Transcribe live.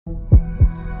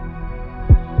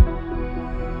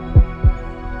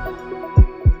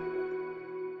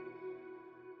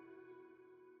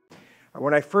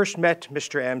When I first met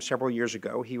Mr. M several years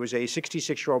ago, he was a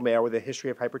 66-year-old male with a history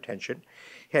of hypertension.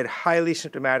 He had highly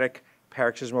symptomatic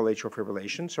paroxysmal atrial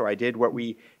fibrillation, so I did what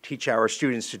we teach our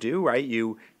students to do, right?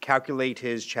 You calculate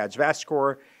his CHA2DS2-VASc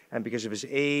score, and because of his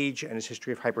age and his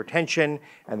history of hypertension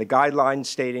and the guidelines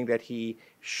stating that he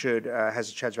has a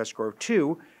CHA2DS2-VASc score of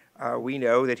 2, we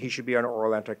know that he should be on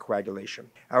oral anticoagulation.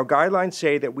 Our guidelines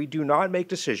say that we do not make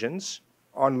decisions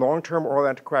on long-term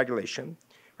oral anticoagulation,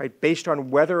 right, based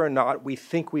on whether or not we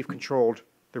think we've controlled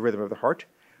the rhythm of the heart.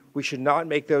 We should not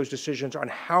make those decisions on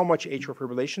how much atrial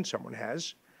fibrillation someone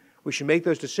has. We should make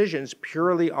those decisions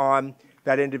purely on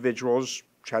that individual's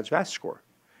CHA2DS2-VASc score.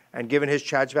 And given his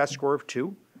CHA2DS2-VASc score of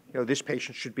 2, this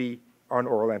patient should be on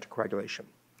oral anticoagulation.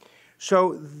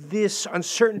 So this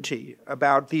uncertainty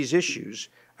about these issues,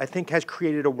 I think, has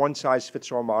created a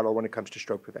one-size-fits-all model when it comes to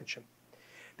stroke prevention.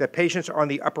 That patients on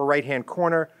the upper right-hand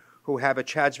corner who have a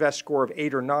CHA2DS2-VASc score of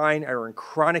 8 or 9 and are in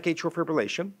chronic atrial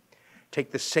fibrillation take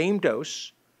the same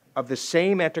dose of the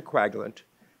same anticoagulant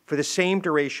for the same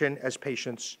duration as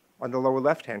patients on the lower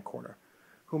left-hand corner,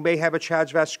 who may have a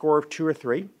CHA2DS2-VASc score of 2 or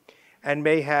 3 and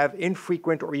may have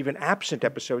infrequent or even absent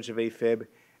episodes of AFib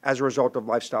as a result of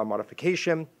lifestyle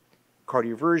modification,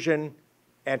 cardioversion,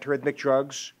 antiarrhythmic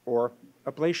drugs, or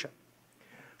ablation.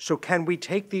 So can we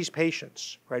take these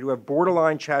patients, right, who have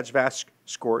borderline CHA2DS2-VASc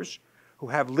scores, who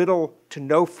have little to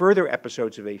no further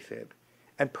episodes of AFib,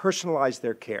 and personalize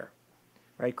their care,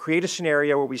 right? Create a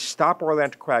scenario where we stop oral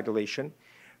anticoagulation,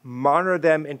 monitor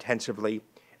them intensively,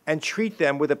 and treat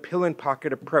them with a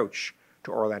pill-in-pocket approach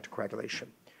to oral anticoagulation,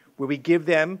 where we give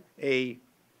them a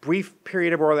brief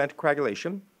period of oral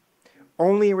anticoagulation,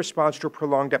 only in response to a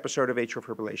prolonged episode of atrial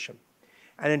fibrillation.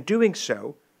 And in doing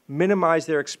so, minimize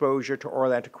their exposure to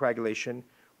oral anticoagulation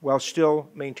while still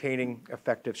maintaining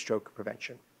effective stroke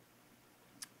prevention.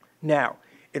 Now,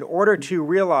 in order to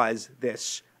realize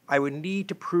this, I would need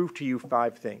to prove to you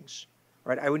 5 things.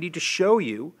 Right? I would need to show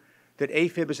you that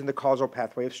AFib is in the causal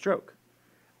pathway of stroke.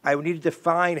 I would need to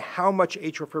define how much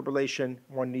atrial fibrillation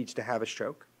one needs to have a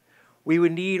stroke. We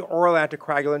would need oral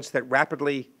anticoagulants that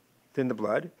rapidly thin the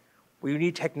blood. We would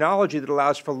need technology that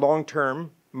allows for long-term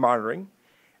monitoring.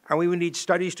 And we would need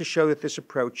studies to show that this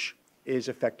approach is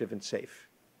effective and safe.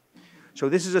 So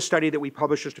this is a study that we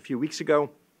published just a few weeks ago,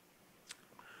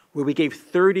 where we gave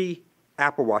 30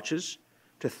 Apple Watches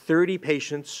to 30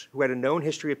 patients who had a known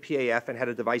history of PAF and had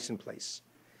a device in place.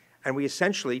 And we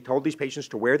essentially told these patients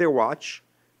to wear their watch,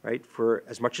 right, for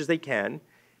as much as they can,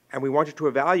 and we wanted to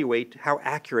evaluate how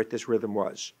accurate this rhythm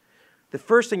was. The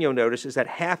first thing you'll notice is that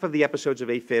half of the episodes of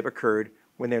AFib occurred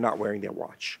when they're not wearing their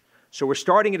watch. So we're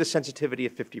starting at a sensitivity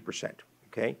of 50%,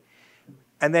 okay?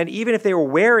 And then even if they were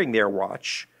wearing their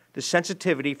watch, the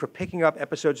sensitivity for picking up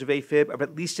episodes of AFib of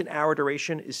at least an hour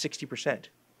duration is 60%.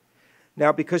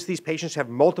 Now, because these patients have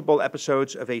multiple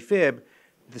episodes of AFib,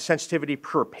 the sensitivity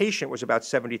per patient was about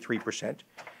 73%.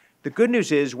 The good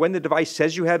news is when the device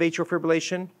says you have atrial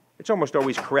fibrillation, it's almost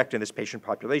always correct in this patient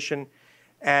population,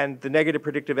 and the negative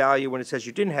predictive value when it says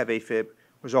you didn't have AFib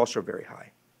was also very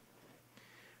high.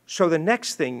 So the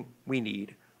next thing we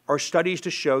need are studies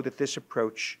to show that this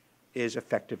approach is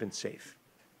effective and safe.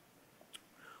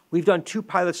 We've done 2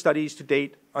 pilot studies to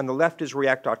date. On the left is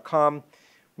React.com,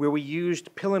 where we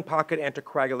used pill-in-pocket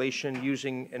anticoagulation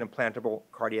using an implantable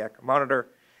cardiac monitor.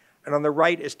 And on the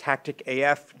right is Tactic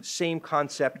AF, same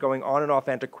concept, going on and off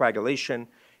anticoagulation,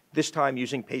 this time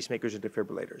using pacemakers and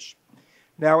defibrillators.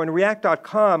 Now, in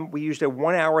React.com, we used a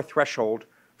 1-hour threshold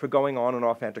for going on and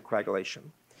off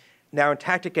anticoagulation. Now, in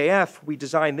Tactic AF, we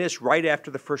designed this right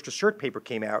after the first ASSERT paper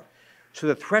came out, so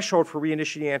the threshold for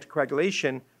reinitiating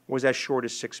anticoagulation was as short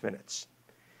as 6 minutes.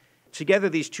 Together,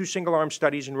 these 2 single-arm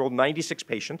studies enrolled 96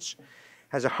 patients,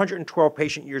 has 112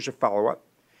 patient years of follow-up.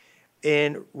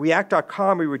 In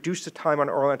React.com, we reduced the time on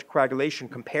oral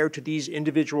anticoagulation compared to these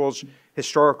individuals'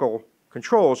 historical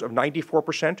controls of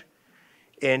 94%.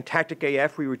 In Tactic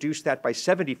AF, we reduced that by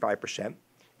 75%,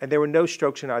 and there were no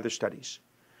strokes in either studies,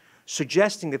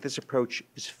 suggesting that this approach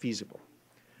is feasible.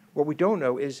 What we don't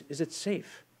know is it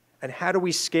safe? And how do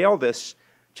we scale this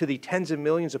to the tens of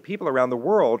millions of people around the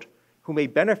world who may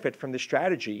benefit from this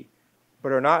strategy,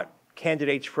 but are not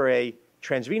candidates for a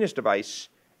transvenous device,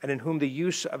 and in whom the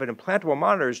use of an implantable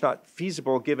monitor is not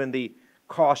feasible given the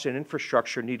cost and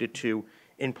infrastructure needed to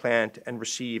implant and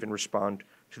receive and respond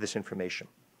to this information.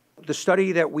 The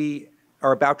study that we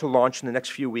are about to launch in the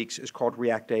next few weeks is called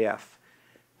React-AF.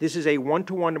 This is a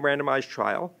 1-to-1 randomized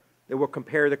trial that will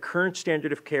compare the current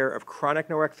standard of care of chronic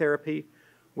NOAC therapy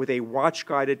with a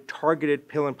watch-guided, targeted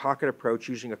pill-in-pocket approach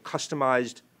using a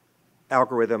customized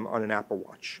algorithm on an Apple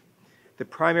Watch. The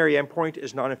primary endpoint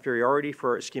is non-inferiority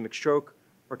for ischemic stroke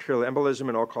arterial embolism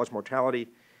and all-cause mortality.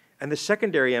 And the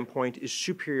secondary endpoint is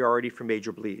superiority for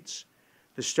major bleeds.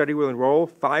 The study will enroll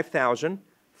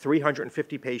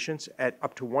 5,350 patients at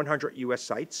up to 100 U.S.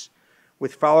 sites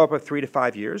with follow-up of 3 to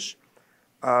 5 years.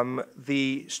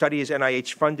 The study is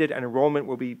NIH funded and enrollment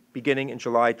will be beginning in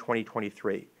July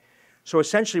 2023. So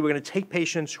essentially, we're going to take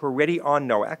patients who are already on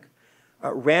NOAC,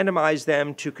 randomize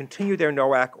them to continue their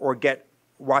NOAC or get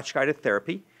watch-guided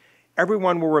therapy.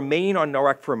 Everyone will remain on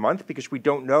NOAC for a month because we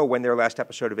don't know when their last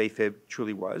episode of AFib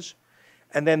truly was.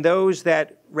 And then those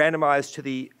that randomized to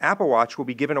the Apple Watch will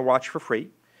be given a watch for free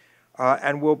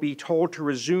and will be told to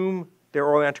resume their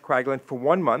oral anticoagulant for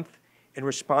 1 month in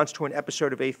response to an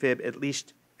episode of AFib at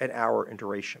least an hour in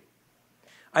duration.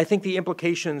 I think the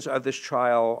implications of this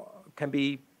trial can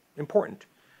be important,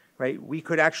 right? We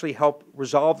could actually help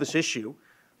resolve this issue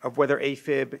of whether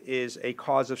AFib is a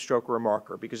cause of stroke or a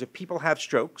marker, because if people have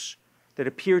strokes that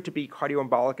appear to be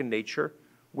cardioembolic in nature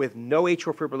with no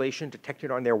atrial fibrillation detected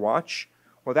on their watch,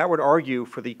 well, that would argue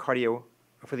for the atrial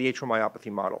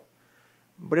myopathy model.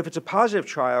 But if it's a positive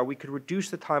trial, we could reduce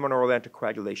the time on oral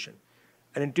anticoagulation,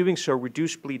 and in doing so,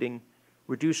 reduce bleeding,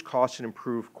 reduce costs, and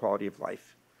improve quality of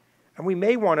life. And we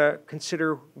may want to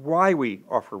consider why we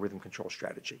offer a rhythm control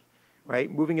strategy, right?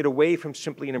 Moving it away from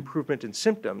simply an improvement in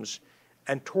symptoms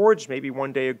and towards maybe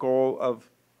one day a goal of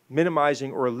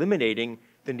minimizing or eliminating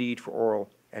the need for oral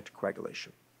anticoagulation.